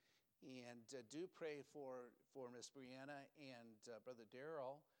And do pray for Miss Brianna and Brother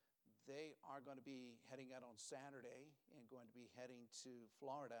Darrell. They are going to be heading out on Saturday and going to be heading to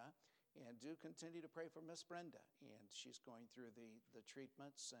Florida. And do continue to pray for Miss Brenda. And she's going through the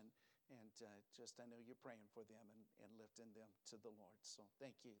treatments. And just I know you're praying for them and lifting them to the Lord. So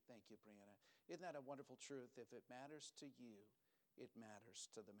thank you, Brianna. Isn't that a wonderful truth? If it matters to you, it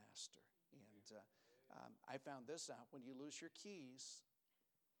matters to the Master. And I found this out. When you lose your keys,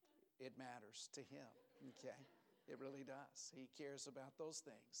 it matters to him, okay? It really does. He cares about those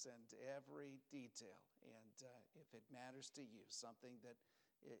things and every detail. And if it matters to you, something that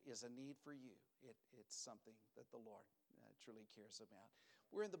is a need for you, it's something that the Lord truly cares about.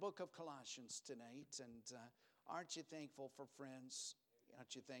 We're in the book of Colossians tonight, and aren't you thankful for friends?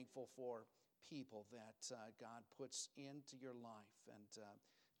 Aren't you thankful for people that God puts into your life? And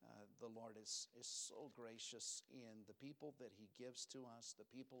the Lord is so gracious in the people that he gives to us, the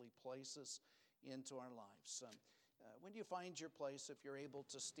people he places into our lives. When you find your place, if you're able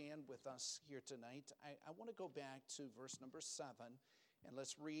to stand with us here tonight, I want to go back to verse number 7, and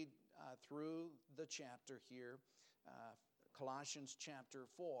let's read through the chapter here, Colossians chapter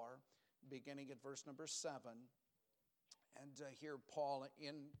 4, beginning at verse number 7. And here Paul,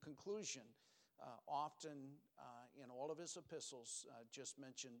 in conclusion, often in all of his epistles, just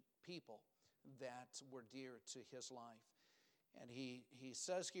mentioned people that were dear to his life. And he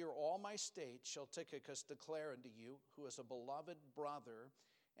says here, all my state shall Tychicus declare unto you, who is a beloved brother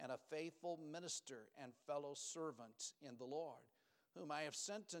and a faithful minister and fellow servant in the Lord, whom I have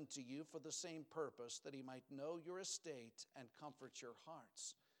sent unto you for the same purpose, that he might know your estate and comfort your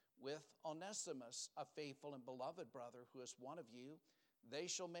hearts. With Onesimus, a faithful and beloved brother, who is one of you, they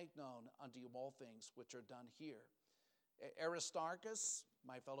shall make known unto you all things which are done here. Aristarchus,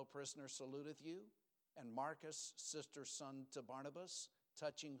 my fellow prisoner, saluteth you, and Marcus, sister's son to Barnabas,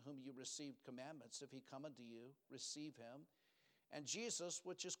 touching whom you received commandments. If he come unto you, receive him. And Jesus,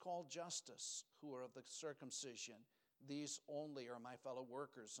 which is called Justus, who are of the circumcision, these only are my fellow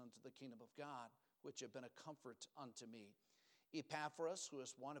workers unto the kingdom of God, which have been a comfort unto me. Epaphras, who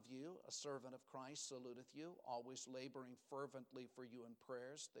is one of you, a servant of Christ, saluteth you, always laboring fervently for you in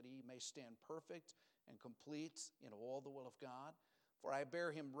prayers, that he may stand perfect and complete in all the will of God. For I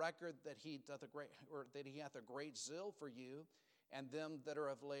bear him record that he hath a great zeal for you, and them that are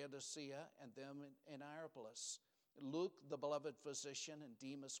of Laodicea, and them in Hierapolis. Luke, the beloved physician, and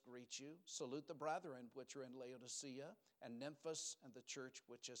Demas greet you. Salute the brethren which are in Laodicea, and Nymphas, and the church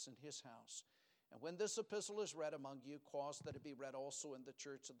which is in his house. And when this epistle is read among you, cause that it be read also in the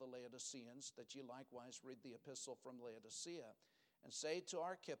church of the Laodiceans, that ye likewise read the epistle from Laodicea. And say to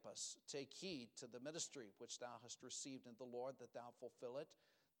Archippus, take heed to the ministry which thou hast received in the Lord, that thou fulfill it.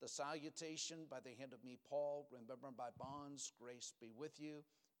 The salutation by the hand of me, Paul, remembered by bonds, grace be with you.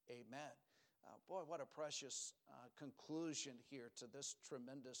 Amen. Boy, what a precious conclusion here to this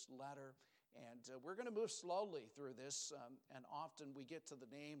tremendous letter. And we're going to move slowly through this. And often we get to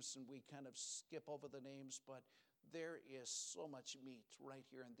the names and we kind of skip over the names. But there is so much meat right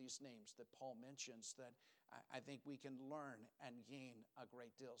here in these names that Paul mentions that I think we can learn and gain a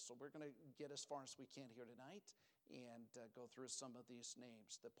great deal. So we're going to get as far as we can here tonight and go through some of these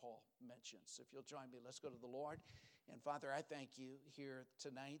names that Paul mentions. If you'll join me, let's go to the Lord. And Father, I thank you here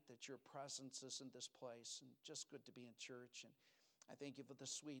tonight that your presence is in this place, and just good to be in church. And I thank you for the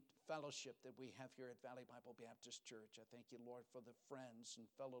sweet fellowship that we have here at Valley Bible Baptist Church. I thank you, Lord, for the friends and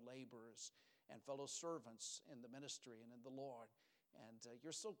fellow laborers and fellow servants in the ministry and in the Lord. And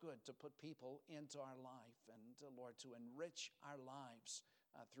you're so good to put people into our life and, Lord, to enrich our lives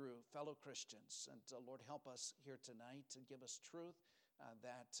through fellow Christians. And, Lord, help us here tonight to give us truth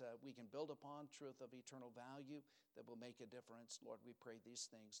that we can build upon, truth of eternal value that will make a difference. Lord, we pray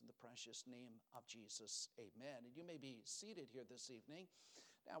these things in the precious name of Jesus. Amen. And you may be seated here this evening.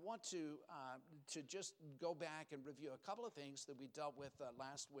 Now, I want to just go back and review a couple of things that we dealt with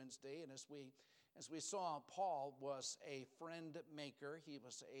last Wednesday. And as we saw, Paul was a friend maker. He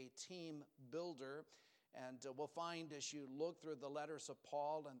was a team builder. And we'll find as you look through the letters of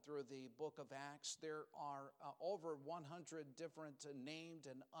Paul and through the book of Acts, there are over 100 different named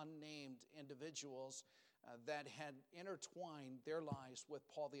and unnamed individuals that had intertwined their lives with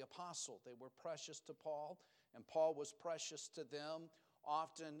Paul the Apostle. They were precious to Paul, and Paul was precious to them.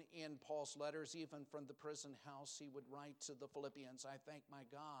 Often in Paul's letters, even from the prison house, he would write to the Philippians, I thank my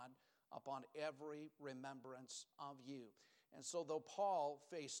God upon every remembrance of you. And so though Paul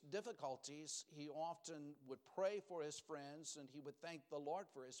faced difficulties, he often would pray for his friends, and he would thank the Lord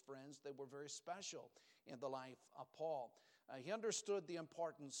for his friends. They were very special in the life of Paul. He understood the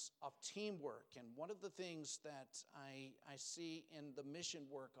importance of teamwork. And one of the things that I see in the mission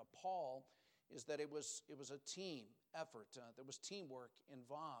work of Paul is that it was a team effort. There was teamwork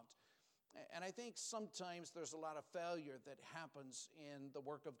involved. And I think sometimes there's a lot of failure that happens in the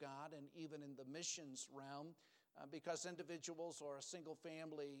work of God and even in the missions realm because individuals or a single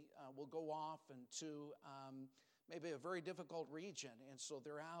family will go off into maybe a very difficult region. And so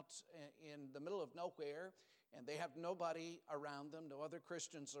they're out in the middle of nowhere and they have nobody around them, no other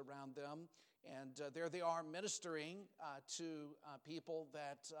Christians around them. And there they are ministering to people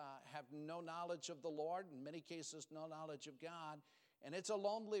that have no knowledge of the Lord, in many cases no knowledge of God. And it's a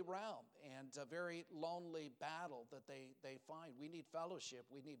lonely realm and a very lonely battle that they find. We need fellowship.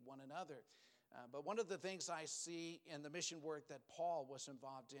 We need one another. But one of the things I see in the mission work that Paul was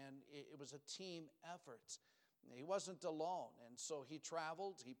involved in, it was a team effort. He wasn't alone. And so he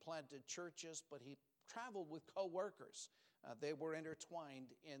traveled, he planted churches, but he traveled with co-workers. They were intertwined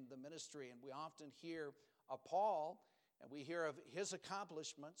in the ministry. And we often hear of Paul, and we hear of his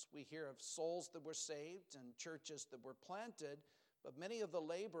accomplishments. We hear of souls that were saved and churches that were planted. But many of the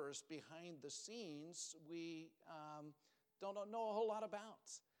laborers behind the scenes, we don't know a whole lot about.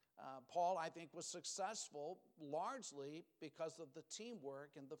 Paul, I think, was successful largely because of the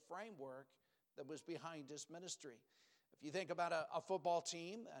teamwork and the framework that was behind his ministry. If you think about a football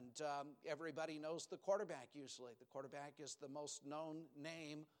team, and everybody knows the quarterback usually. The quarterback is the most known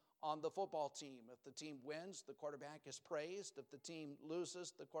name on the football team. If the team wins, the quarterback is praised. If the team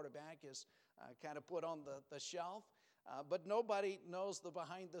loses, the quarterback is kind of put on the shelf. But nobody knows the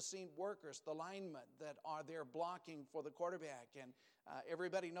behind-the-scene workers, the linemen that are there blocking for the quarterback. And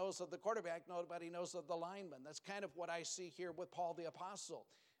everybody knows of the quarterback, nobody knows of the lineman. That's kind of what I see here with Paul the Apostle.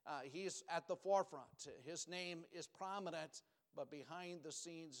 He's at the forefront. His name is prominent, but behind the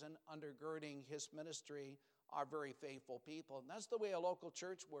scenes and undergirding his ministry are very faithful people. And that's the way a local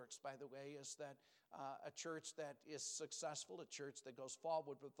church works, by the way, is that a church that is successful, a church that goes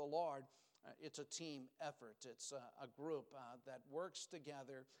forward with the Lord, it's a team effort. It's a group that works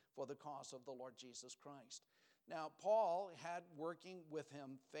together for the cause of the Lord Jesus Christ. Now, Paul had working with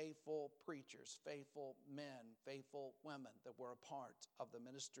him faithful preachers, faithful men, faithful women that were a part of the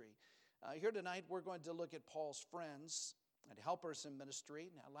ministry. Here tonight, we're going to look at Paul's friends and helpers in ministry.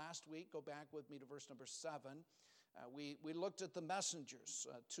 Now, last week, go back with me to verse number 7. We looked at the messengers,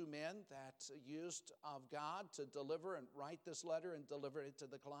 two men that used of God to deliver and write this letter and deliver it to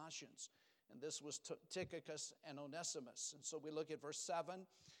the Colossians. And this was Tychicus and Onesimus. And so we look at verse 7,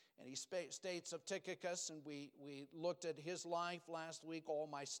 and he states of Tychicus, and we looked at his life last week. All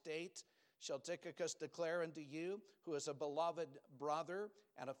my state shall Tychicus declare unto you, who is a beloved brother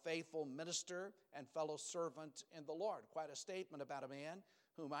and a faithful minister and fellow servant in the Lord. Quite a statement about a man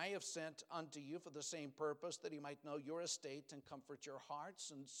whom I have sent unto you for the same purpose, that he might know your estate and comfort your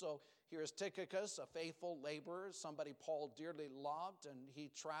hearts. And so here is Tychicus, a faithful laborer, somebody Paul dearly loved, and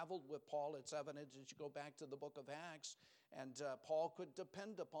he traveled with Paul. It's evident as you go back to the book of Acts. And Paul could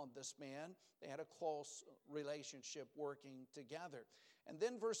depend upon this man. They had a close relationship working together. And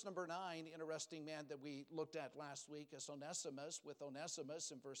then verse number 9, interesting man that we looked at last week is Onesimus, with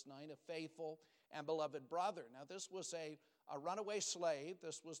Onesimus in verse 9, a faithful and beloved brother. Now this was a runaway slave.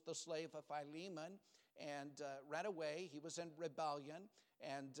 This was the slave of Philemon, and ran away. He was in rebellion,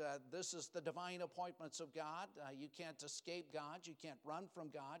 and this is the divine appointments of God. You can't escape God. You can't run from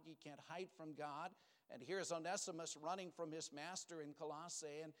God. You can't hide from God. And here's Onesimus running from his master in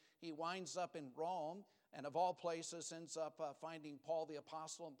Colossae, and he winds up in Rome, and of all places ends up finding Paul the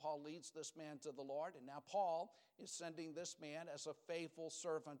Apostle, and Paul leads this man to the Lord. And now Paul is sending this man as a faithful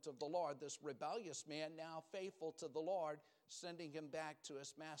servant of the Lord, this rebellious man now faithful to the Lord, sending him back to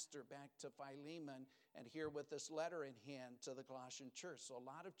his master, back to Philemon, and here with this letter in hand to the Colossian church. So a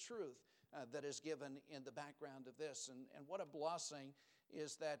lot of truth that is given in the background of this. And what a blessing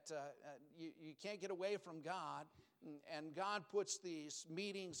is that you can't get away from God, and God puts these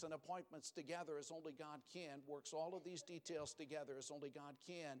meetings and appointments together as only God can, works all of these details together as only God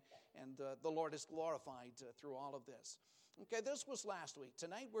can, and the Lord is glorified through all of this. Okay, this was last week.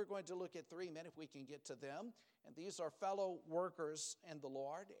 Tonight we're going to look at three men, if we can get to them, and these are fellow workers in the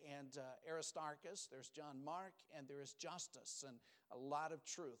Lord, and Aristarchus, there's John Mark, and there is Justus, and a lot of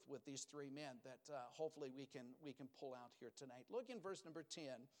truth with these three men that hopefully we can pull out here tonight. Look in verse number 10,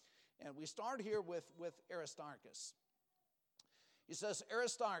 and we start here with Aristarchus. He says,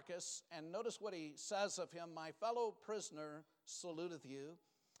 Aristarchus, and notice what he says of him, my fellow prisoner saluteth you.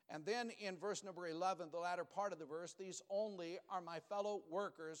 And then in verse number 11, the latter part of the verse, these only are my fellow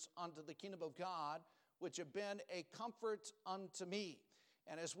workers unto the kingdom of God, which have been a comfort unto me.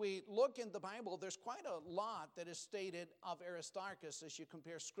 And as we look in the Bible, there's quite a lot that is stated of Aristarchus as you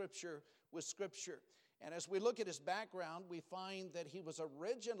compare Scripture with Scripture. And as we look at his background, we find that he was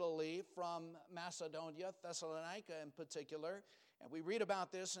originally from Macedonia, Thessalonica in particular. And we read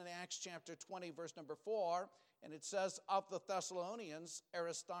about this in Acts chapter 20, verse number 4. And it says, of the Thessalonians,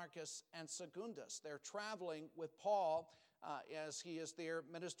 Aristarchus and Secundus. They're traveling with Paul as he is there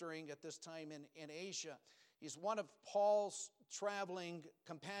ministering at this time in Asia. He's one of Paul's traveling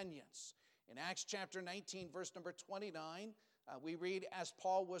companions. In Acts chapter 19, verse number 29, we read, as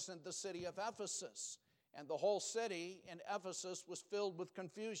Paul was in the city of Ephesus, and the whole city in Ephesus was filled with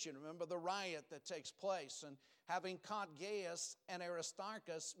confusion. Remember the riot that takes place. And having caught Gaius and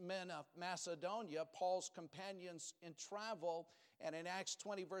Aristarchus, men of Macedonia, Paul's companions in travel, and in Acts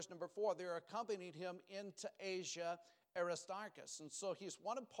 20, verse number 4, they accompanied him into Asia, Aristarchus. And so he's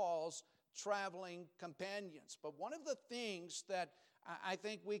one of Paul's traveling companions. But one of the things that I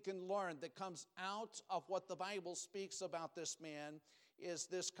think we can learn that comes out of what the Bible speaks about this man is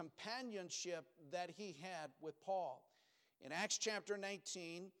this companionship that he had with Paul. In Acts chapter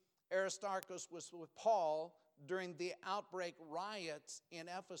 19, Aristarchus was with Paul during the outbreak riots in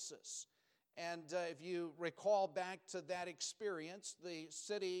Ephesus. And if you recall back to that experience, the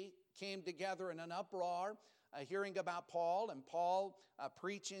city came together in an uproar, hearing about Paul, and Paul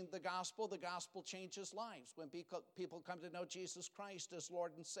preaching the gospel changes lives. When people come to know Jesus Christ as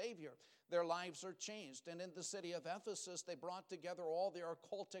Lord and Savior, their lives are changed. And in the city of Ephesus, they brought together all their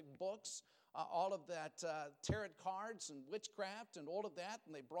occultic books, all of that tarot cards and witchcraft and all of that,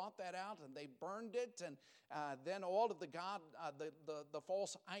 and they brought that out and they burned it. And then all of the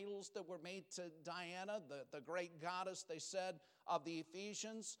false idols that were made to Diana, the great goddess, they said, of the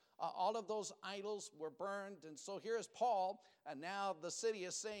Ephesians, all of those idols were burned. And so here is Paul, and now the city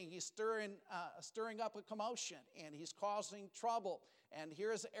is saying he's stirring up a commotion and he's causing trouble. And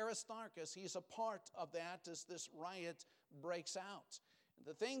here's Aristarchus. He's a part of that as this riot breaks out.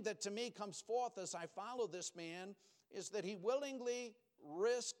 The thing that to me comes forth as I follow this man is that he willingly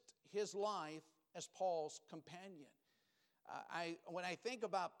risked his life as Paul's companion. When I think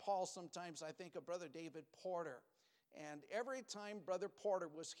about Paul, sometimes I think of Brother David Porter. And every time Brother Porter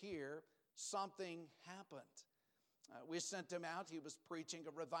was here, something happened. We sent him out. He was preaching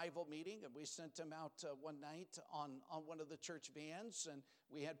a revival meeting, and we sent him out one night on one of the church vans, and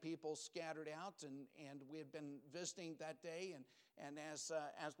we had people scattered out, and we had been visiting that day, and as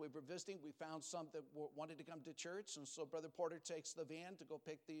we were visiting, we found some that wanted to come to church, and so Brother Porter takes the van to go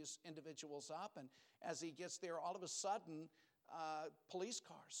pick these individuals up, and as he gets there, all of a sudden, police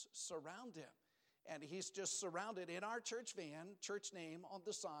cars surround him. And he's just surrounded in our church van, church name on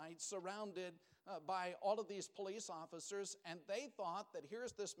the side, surrounded by all of these police officers. And they thought that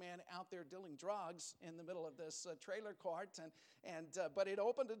here's this man out there dealing drugs in the middle of this trailer court. But it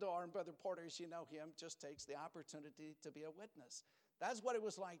opened a door, and Brother Porter, as you know him, just takes the opportunity to be a witness. That's what it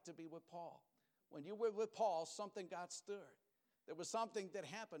was like to be with Paul. When you were with Paul, something got stirred. There was something that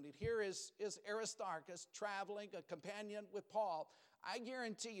happened. And here is Aristarchus traveling, a companion with Paul. I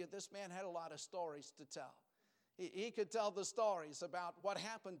guarantee you this man had a lot of stories to tell. He could tell the stories about what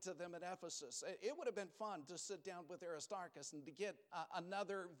happened to them at Ephesus. It would have been fun to sit down with Aristarchus and to get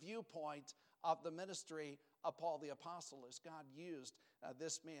another viewpoint of the ministry of Paul the Apostle as God used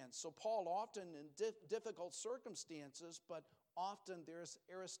this man. So Paul often in difficult circumstances, but often there's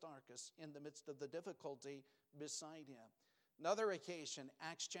Aristarchus in the midst of the difficulty beside him. Another occasion,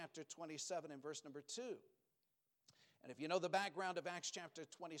 Acts chapter 27 and verse number 2. And if you know the background of Acts chapter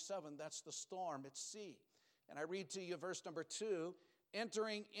 27, that's the storm at sea. And I read to you verse number 2,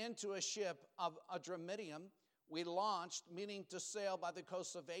 entering into a ship of Adramyttium, we launched, meaning to sail by the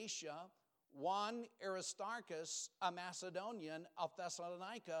coast of Asia, one Aristarchus, a Macedonian of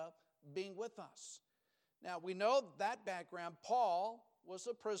Thessalonica, being with us. Now we know that background. Paul was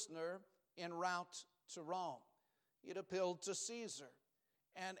a prisoner en route to Rome. He'd appealed to Caesar.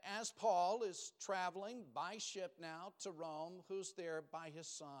 And as Paul is traveling by ship now to Rome, who's there by his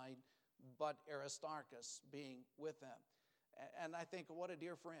side but Aristarchus being with him? And I think, what a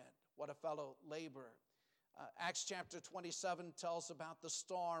dear friend, what a fellow laborer. Acts chapter 27 tells about the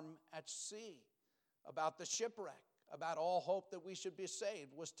storm at sea, about the shipwreck, about all hope that we should be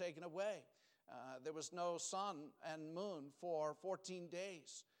saved was taken away. There was no sun and moon for 14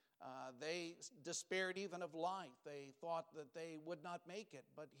 days. They despaired even of life. They thought that they would not make it.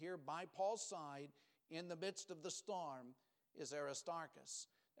 But here by Paul's side, in the midst of the storm, is Aristarchus.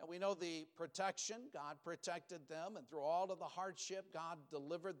 Now we know the protection. God protected them, and through all of the hardship, God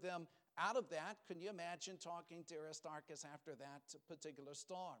delivered them out of that. Can you imagine talking to Aristarchus after that particular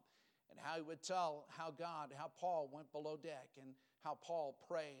storm? And how he would tell how Paul went below deck and how Paul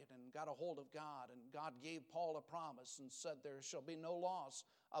prayed and got a hold of God, and God gave Paul a promise and said, there shall be no loss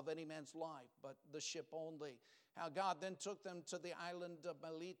of any man's life, but the ship only. How God then took them to the island of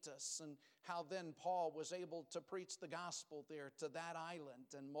Miletus, and how then Paul was able to preach the gospel there to that island,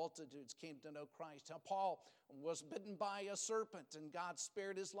 and multitudes came to know Christ. How Paul was bitten by a serpent, and God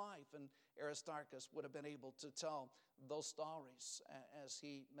spared his life, and Aristarchus would have been able to tell those stories as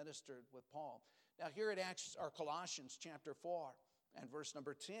he ministered with Paul. Now here at Colossians chapter 4 and verse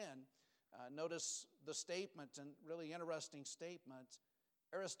number 10, notice the statement, and really interesting statement,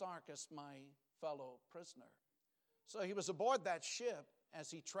 Aristarchus, my fellow prisoner. So he was aboard that ship as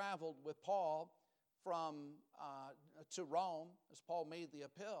he traveled with Paul to Rome, as Paul made the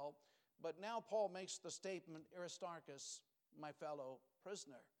appeal. But now Paul makes the statement, Aristarchus, my fellow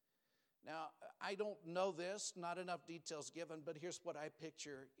prisoner. Now, I don't know this, not enough details given, but here's what I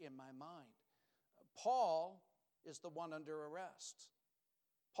picture in my mind. Paul is the one under arrest.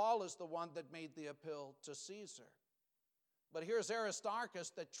 Paul is the one that made the appeal to Caesar. But here's Aristarchus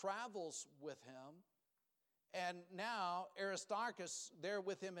that travels with him. And now Aristarchus there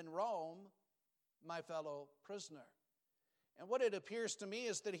with him in Rome, my fellow prisoner. And what it appears to me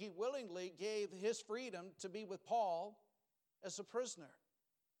is that he willingly gave his freedom to be with Paul as a prisoner.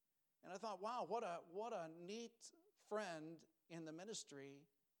 And I thought, wow, what a neat friend in the ministry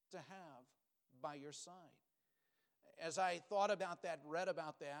to have by your side. As I thought about that, read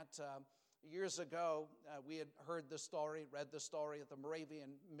about that, years ago, we had heard the story, read the story of the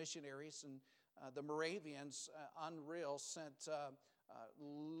Moravian missionaries, and the Moravians, unreal, sent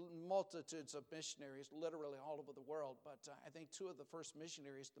multitudes of missionaries, literally all over the world. But I think two of the first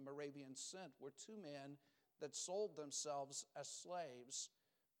missionaries the Moravians sent were two men that sold themselves as slaves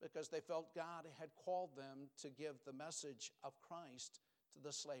because they felt God had called them to give the message of Christ to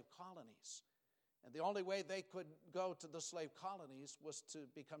the slave colonies. And the only way they could go to the slave colonies was to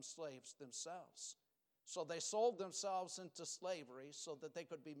become slaves themselves. So they sold themselves into slavery so that they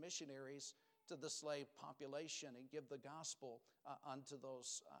could be missionaries to the slave population and give the gospel unto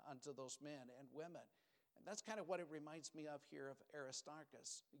those men and women. And that's kind of what it reminds me of here of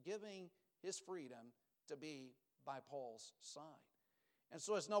Aristarchus, giving his freedom to be by Paul's side. And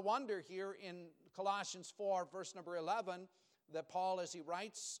so it's no wonder here in Colossians 4, verse number 11, that Paul, as he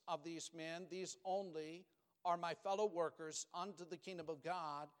writes of these men, these only are my fellow workers unto the kingdom of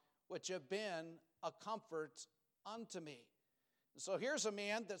God, which have been a comfort unto me. So here's a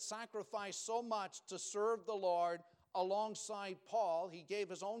man that sacrificed so much to serve the Lord alongside Paul. He gave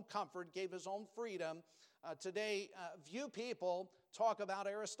his own comfort, gave his own freedom. Today, few people talk about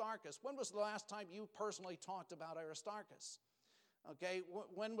Aristarchus. When was the last time you personally talked about Aristarchus? Okay,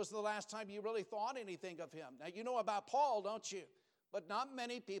 when was the last time you really thought anything of him? Now, you know about Paul, don't you? But not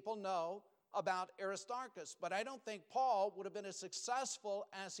many people know about Aristarchus. But I don't think Paul would have been as successful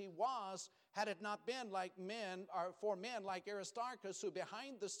as he was had it not been like men, or for men like Aristarchus, who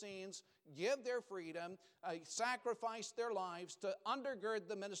behind the scenes give their freedom, sacrifice their lives to undergird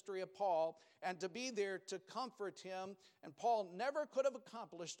the ministry of Paul and to be there to comfort him. And Paul never could have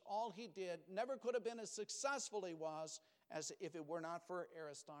accomplished all he did, never could have been as successful he was as if it were not for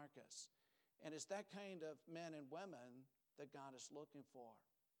Aristarchus. And it's that kind of men and women that God is looking for.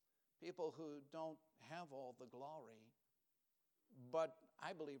 People who don't have all the glory, but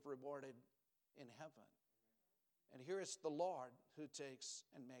I believe rewarded in heaven. And here it's the Lord who takes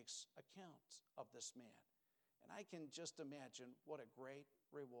and makes account of this man. And I can just imagine what a great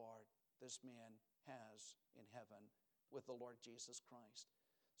reward this man has in heaven with the Lord Jesus Christ.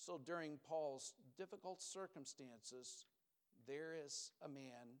 So during Paul's difficult circumstances, there is a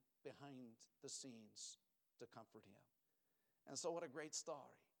man behind the scenes to comfort him. And so what a great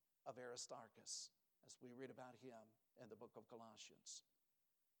story of Aristarchus as we read about him in the book of Colossians.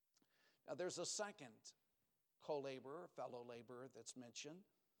 Now there's a second co-laborer, fellow laborer that's mentioned,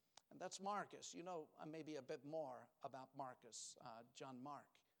 and that's Marcus. You know maybe a bit more about Marcus, John Mark.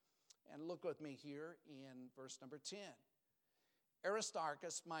 And look with me here in verse number 10.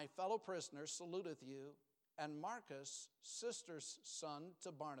 Aristarchus, my fellow prisoner, saluteth you, and Marcus, sister's son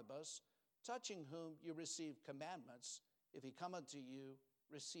to Barnabas, touching whom you receive commandments. If he come unto you,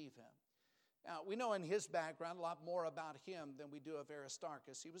 receive him. Now, we know in his background a lot more about him than we do of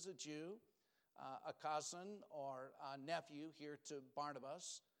Aristarchus. He was a Jew, a cousin or a nephew here to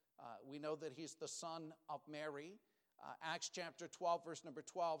Barnabas. We know that he's the son of Mary. Acts chapter 12, verse number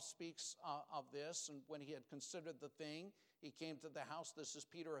 12 speaks of this. And when he had considered the thing, he came to the house. This is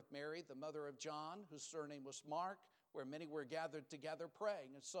Peter of Mary, the mother of John, whose surname was Mark, where many were gathered together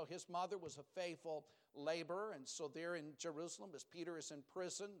praying. And so his mother was a faithful labor. And so there in Jerusalem, as Peter is in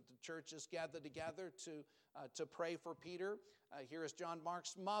prison, the church is gathered together to pray for Peter. Here is John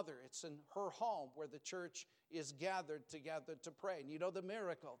Mark's mother. It's in her home where the church is gathered together to pray. And you know the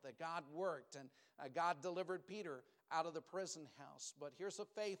miracle that God worked, and God delivered Peter out of the prison house. But here's a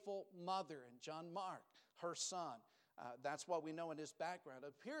faithful mother, and John Mark, her son. That's what we know in his background.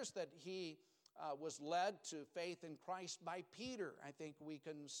 It appears that he was led to faith in Christ by Peter. I think we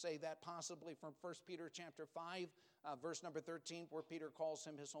can say that possibly from 1 Peter chapter 5, verse number 13, where Peter calls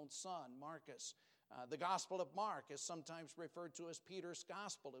him his own son, Marcus. The Gospel of Mark is sometimes referred to as Peter's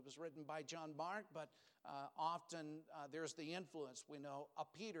Gospel. It was written by John Mark, but often there's the influence, we know,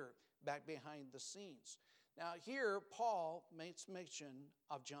 of Peter back behind the scenes. Now here, Paul makes mention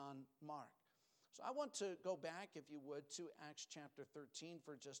of John Mark. So I want to go back, if you would, to Acts chapter 13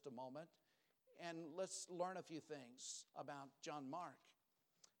 for just a moment, and let's learn a few things about John Mark.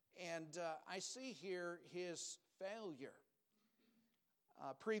 And I see here his failure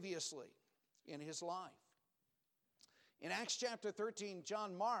previously in his life. In Acts chapter 13,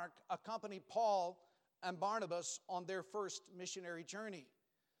 John Mark accompanied Paul and Barnabas on their first missionary journey.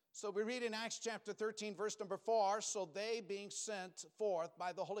 So we read in Acts chapter 13, verse number 4, so they, being sent forth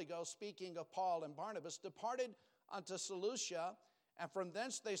by the Holy Ghost, speaking of Paul and Barnabas, departed unto Seleucia, and from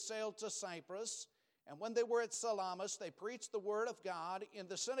thence they sailed to Cyprus. And when they were at Salamis, they preached the word of God in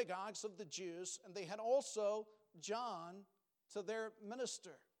the synagogues of the Jews, and they had also John to their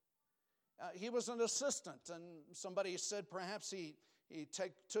minister. He was an assistant, and somebody said perhaps he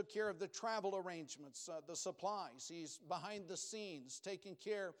took care of the travel arrangements, the supplies. He's behind the scenes, taking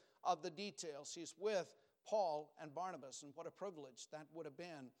care of the details. He's with Paul and Barnabas, and what a privilege that would have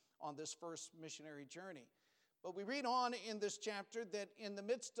been on this first missionary journey. But we read on in this chapter that in the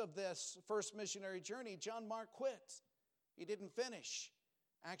midst of this first missionary journey, John Mark quit. He didn't finish.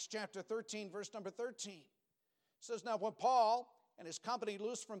 Acts chapter 13, verse number 13. It says, now when Paul and his company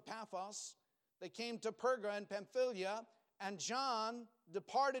loosed from Paphos, they came to Perga and Pamphylia, and John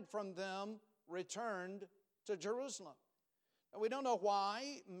departed from them, returned to Jerusalem. And we don't know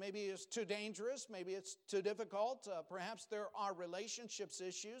why. Maybe it's too dangerous. Maybe it's too difficult. Perhaps there are relationships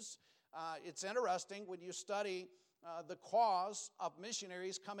issues. It's interesting when you study the cause of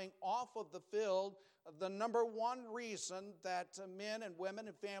missionaries coming off of the field. The number one reason that men and women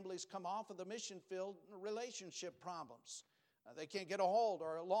and families come off of the mission field, relationship problems. They can't get a hold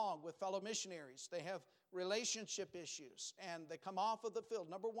or along with fellow missionaries. They have relationship issues, and they come off of the field.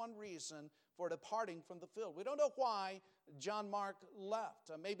 Number one reason for departing from the field. We don't know why John Mark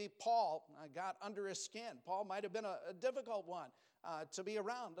left. Maybe Paul got under his skin. Paul might have been a difficult one to be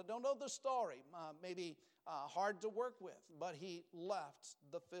around. I don't know the story. Maybe hard to work with, but he left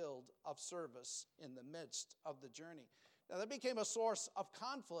the field of service in the midst of the journey. Now, that became a source of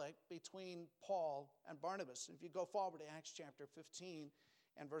conflict between Paul and Barnabas. If you go forward to Acts chapter 15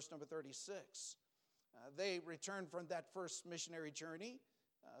 and verse number 36, they returned from that first missionary journey,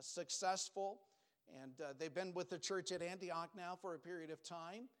 successful, and they've been with the church at Antioch now for a period of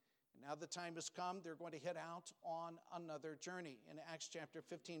time. And now the time has come, they're going to head out on another journey in Acts chapter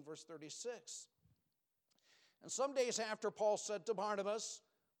 15, verse 36. And some days after, Paul said to Barnabas,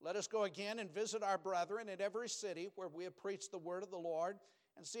 let us go again and visit our brethren in every city where we have preached the word of the Lord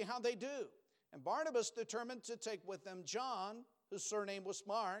and see how they do. And Barnabas determined to take with them John, whose surname was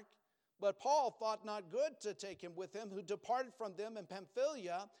Mark. But Paul thought not good to take him with him, who departed from them in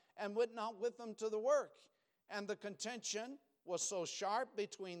Pamphylia and went not with them to the work. And the contention was so sharp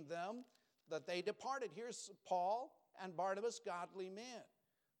between them that they departed. Here's Paul and Barnabas, godly men.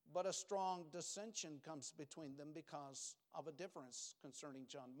 But a strong dissension comes between them because of a difference concerning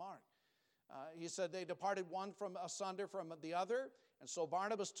John Mark. He said they departed one from asunder from the other. And so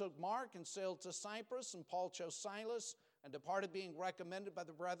Barnabas took Mark and sailed to Cyprus, and Paul chose Silas and departed, being recommended by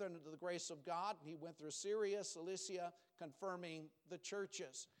the brethren unto the grace of God. And he went through Syria, Cilicia, confirming the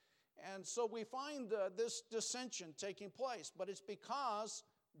churches. And so we find this dissension taking place, but it's because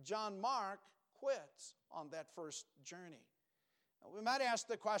John Mark quit on that first journey. Now, we might ask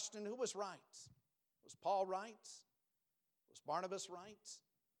the question, who was right? Was Paul right? Was Barnabas right?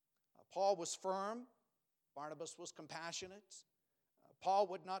 Paul was firm. Barnabas was compassionate. Paul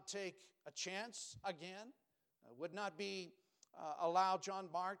would not take a chance again. Would not be allow John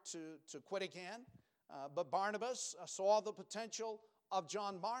Mark to quit again. But Barnabas saw the potential of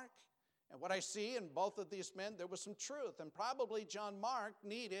John Mark. And what I see in both of these men, there was some truth. And probably John Mark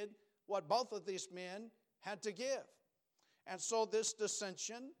needed what both of these men had to give. And so this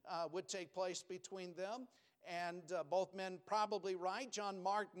dissension would take place between them. And both men probably right. John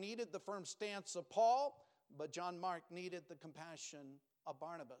Mark needed the firm stance of Paul, but John Mark needed the compassion a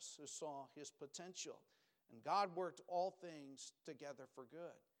Barnabas who saw his potential. And God worked all things together for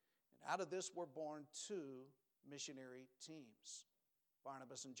good. And out of this were born two missionary teams,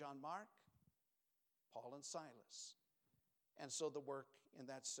 Barnabas and John Mark, Paul and Silas. And so the work in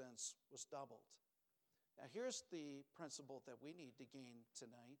that sense was doubled. Now here's the principle that we need to gain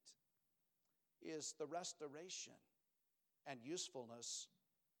tonight, is the restoration and usefulness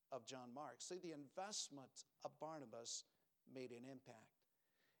of John Mark. See, the investment of Barnabas made an impact.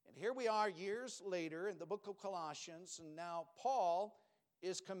 And here we are years later in the book of Colossians, and now Paul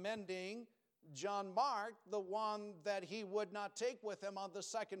is commending John Mark, the one that he would not take with him on the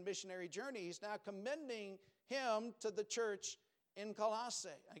second missionary journey. He's now commending him to the church in Colossae.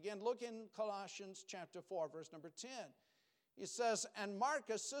 Again, look in Colossians chapter 4, verse number 10. He says, "And Mark,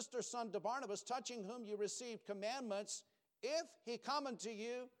 a sister son to Barnabas, touching whom you received commandments, if he come unto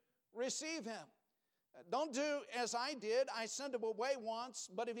you, receive him. Don't do as I did. I sent him away once,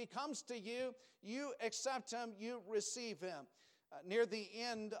 but if he comes to you, you accept him, you receive him." Near the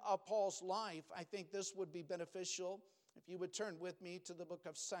end of Paul's life, I think this would be beneficial if you would turn with me to the book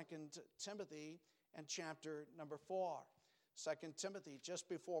of 2 Timothy and chapter number 4. 2 Timothy, just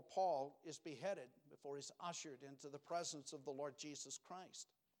before Paul is beheaded, before he's ushered into the presence of the Lord Jesus Christ.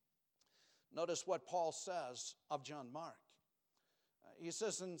 Notice what Paul says of John Mark. He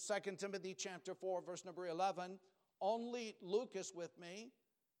says in 2 Timothy chapter 4, verse number 11, "Only Luke is with me."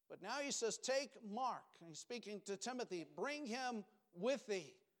 But now he says, "Take Mark," and he's speaking to Timothy, "bring him with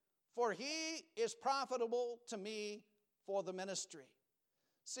thee, for he is profitable to me for the ministry."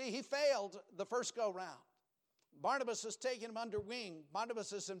 See, he failed the first go-round. Barnabas has taken him under wing.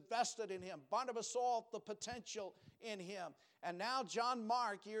 Barnabas has invested in him. Barnabas saw the potential in him. And now John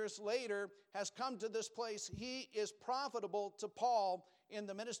Mark, years later, has come to this place. He is profitable to Paul in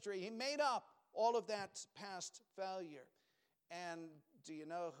the ministry. He made up all of that past failure. And do you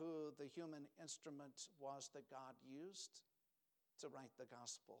know who the human instrument was that God used to write the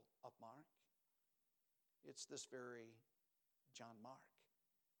Gospel of Mark? It's this very John Mark.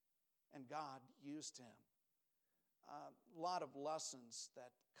 And God used him. A lot of lessons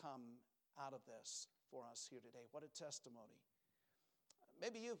that come out of this for us here today. What a testimony.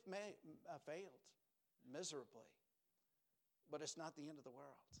 Maybe you've failed miserably, but it's not the end of the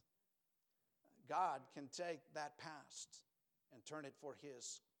world. God can take that past and turn it for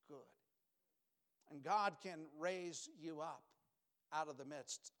his good. And God can raise you up out of the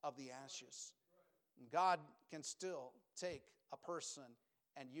midst of the ashes. And God can still take a person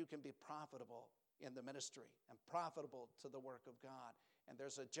and you can be profitable in the ministry and profitable to the work of God. And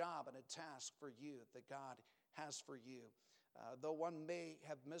there's a job and a task for you that God has for you. Though one may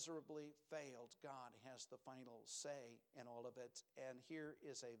have miserably failed, God has the final say in all of it. And here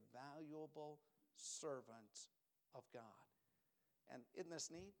is a valuable servant of God. And isn't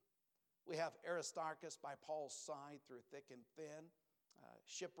this neat? We have Aristarchus by Paul's side through thick and thin,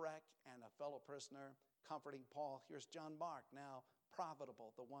 shipwreck and a fellow prisoner comforting Paul. Here's John Mark, now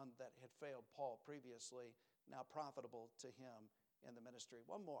profitable, the one that had failed Paul previously, now profitable to him in the ministry.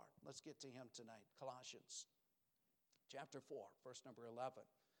 One more. Let's get to him tonight. Colossians chapter 4, verse number 11.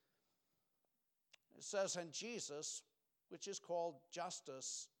 It says, "And Jesus, which is called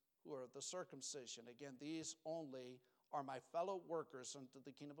Justus, who are the circumcision." Again, these only are my fellow workers unto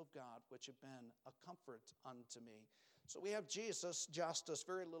the kingdom of God, which have been a comfort unto me. So we have Jesus, Justus,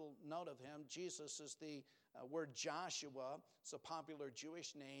 very little note of him. Jesus is the word Joshua. It's a popular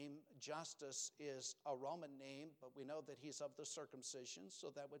Jewish name. Justus is a Roman name, but we know that he's of the circumcision, so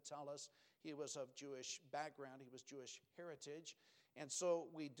that would tell us he was of Jewish background. He was Jewish heritage. And so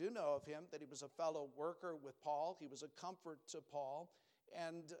we do know of him that he was a fellow worker with Paul. He was a comfort to Paul.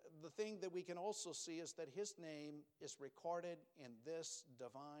 And the thing that we can also see is that his name is recorded in this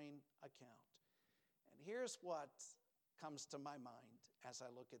divine account. And here's what comes to my mind as I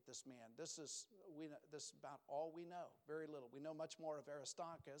look at this man. This is about all we know, very little. We know much more of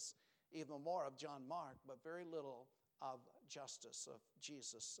Aristarchus, even more of John Mark, but very little of Justus, of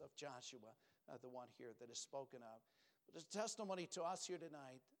Jesus, of Joshua, the one here that is spoken of. But as a testimony to us here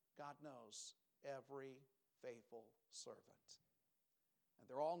tonight, God knows every faithful servant. And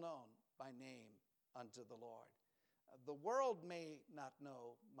they're all known by name unto the Lord. The world may not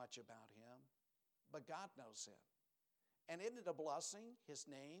know much about him, but God knows him. And isn't it a blessing? His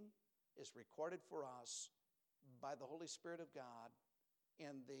name is recorded for us by the Holy Spirit of God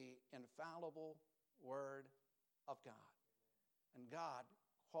in the infallible Word of God. And God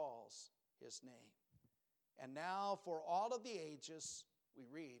calls his name. And now for all of the ages, we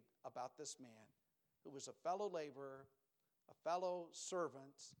read about this man who was a fellow laborer, a fellow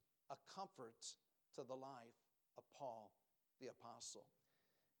servant, a comfort to the life of Paul the apostle.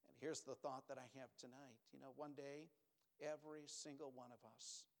 And here's the thought that I have tonight. One day, every single one of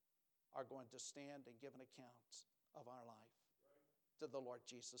us are going to stand and give an account of our life to the Lord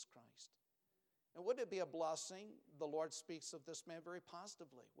Jesus Christ. And wouldn't it be a blessing? The Lord speaks of this man very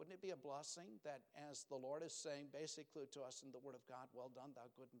positively. Wouldn't it be a blessing that as the Lord is saying basically to us in the Word of God, well done,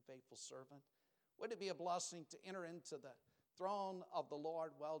 thou good and faithful servant? Wouldn't it be a blessing to enter into the throne of the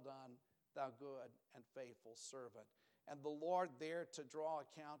Lord, well done, thou good and faithful servant? And the Lord there to draw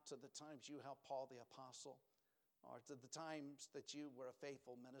account to the times you helped Paul the apostle, or to the times that you were a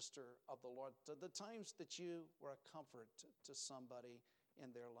faithful minister of the Lord, to the times that you were a comfort to somebody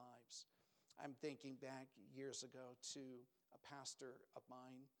in their lives. I'm thinking back years ago to a pastor of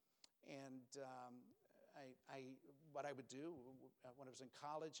mine, and what I would do when I was in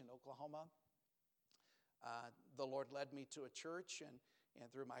college in Oklahoma, the Lord led me to a church, and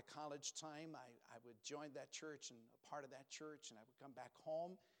through my college time, I would join that church and a part of that church, and I would come back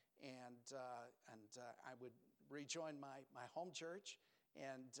home, and I would rejoin my home church.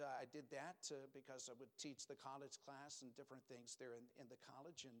 And I did that because I would teach the college class and different things there in the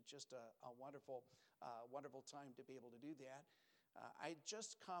college, and just a wonderful time to be able to do that. I had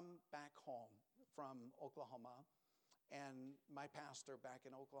just come back home from Oklahoma, and my pastor back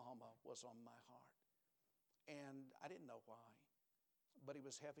in Oklahoma was on my heart. And I didn't know why, but he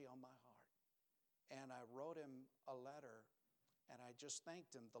was heavy on my heart. And I wrote him a letter, and I just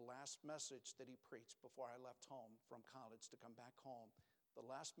thanked him. The last message that he preached before I left home from college to come back home, the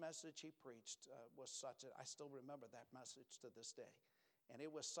last message he preached was such I still remember that message to this day. And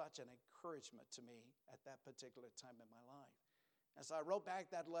it was such an encouragement to me at that particular time in my life. As I wrote back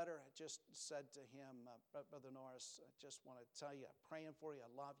that letter, I just said to him, Brother Norris, I just want to tell you, I'm praying for you,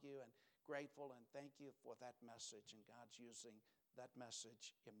 I love you, and grateful, and thank you for that message, and God's using that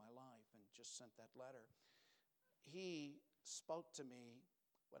message in my life, and just sent that letter. He spoke to me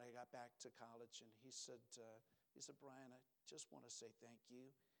when I got back to college, and he said, Brian, I just want to say thank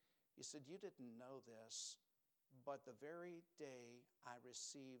you. He said, you didn't know this, but the very day I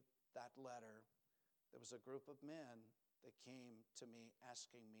received that letter, there was a group of men that came to me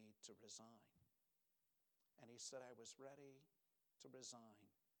asking me to resign. And he said, I was ready to resign,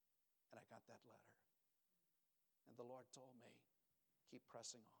 and I got that letter. And the Lord told me, keep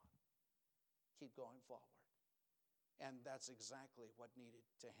pressing on, keep going forward. And that's exactly what needed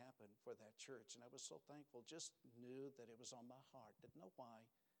to happen for that church. And I was so thankful, just knew that it was on my heart. Didn't know why,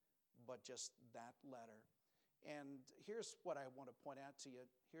 but just that letter. And here's what I want to point out to you.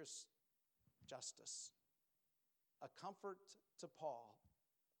 Here's justice. A comfort to Paul,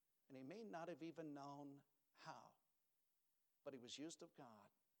 and he may not have even known how, but he was used of God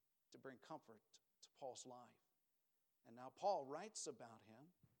to bring comfort to Paul's life. And now Paul writes about him,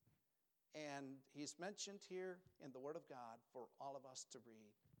 and he's mentioned here in the Word of God for all of us to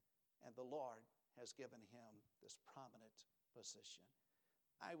read. And the Lord has given him this prominent position.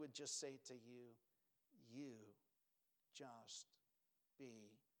 I would just say to you, you just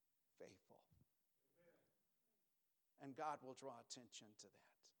be faithful. Amen. And God will draw attention to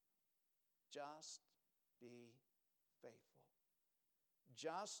that. Just be faithful.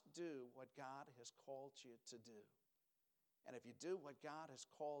 Just do what God has called you to do. And if you do what God has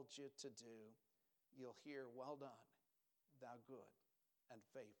called you to do, you'll hear, well done, thou good and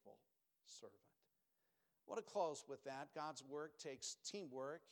faithful servant. I want to close with that. God's work takes teamwork,